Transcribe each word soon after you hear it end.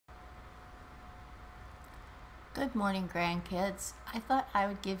Good morning, grandkids. I thought I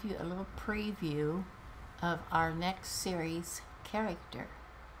would give you a little preview of our next series character.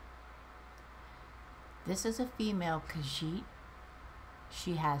 This is a female Khajiit.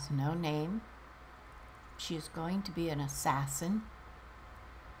 She has no name. She is going to be an assassin.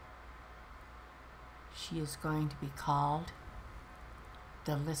 She is going to be called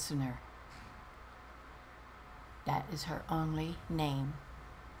the Listener. That is her only name.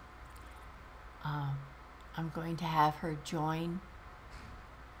 I'm going to have her join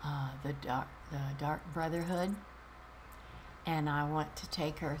the Dark Brotherhood, and I want to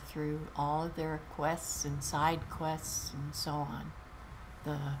take her through all of their quests and side quests and so on.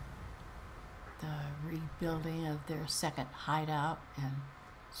 The rebuilding of their second hideout and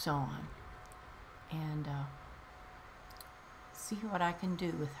so on. And see what I can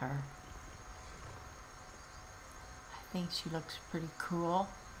do with her. I think she looks pretty cool,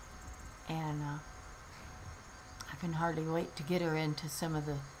 and I can hardly wait to get her into some of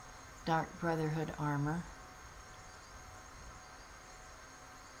the Dark Brotherhood armor.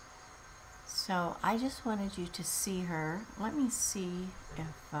 So I just wanted you to see her. Let me see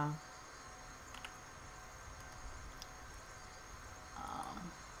if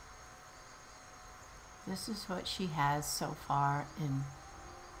this is what she has so far in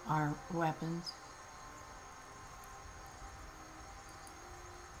our weapons.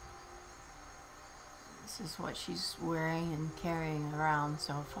 This is what she's wearing and carrying around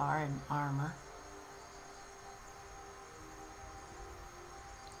so far in armor.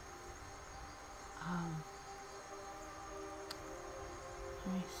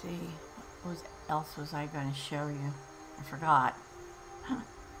 Let me see, what else was I going to show you? I forgot.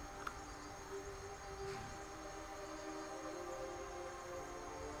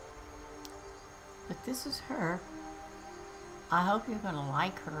 But this is her. I hope you're going to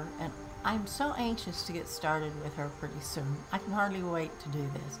like her, and I'm so anxious to get started with her pretty soon. I can hardly wait to do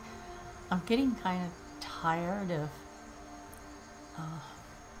this. I'm getting kind of tired of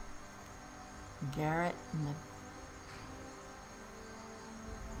Garrett and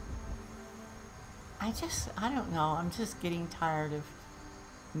I don't know, I'm just getting tired of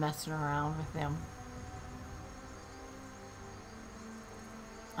messing around with them.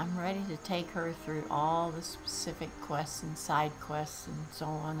 I'm ready to take her through all the specific quests and side quests and so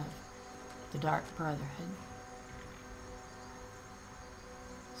on of the Dark Brotherhood.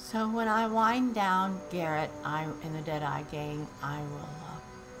 So when I wind down Garrett in the Deadeye Gang, I will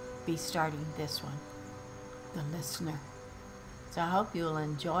be starting this one, the Listener. So I hope you'll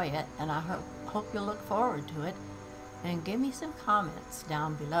enjoy it, and I hope you'll look forward to it, and give me some comments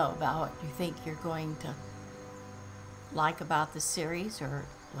down below about what you think you're going to like about the series, or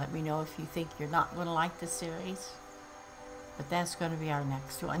let me know if you think you're not going to like the series. But that's going to be our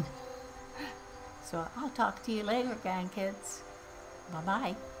next one. So I'll talk to you later, grandkids.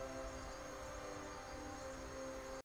 Bye-bye.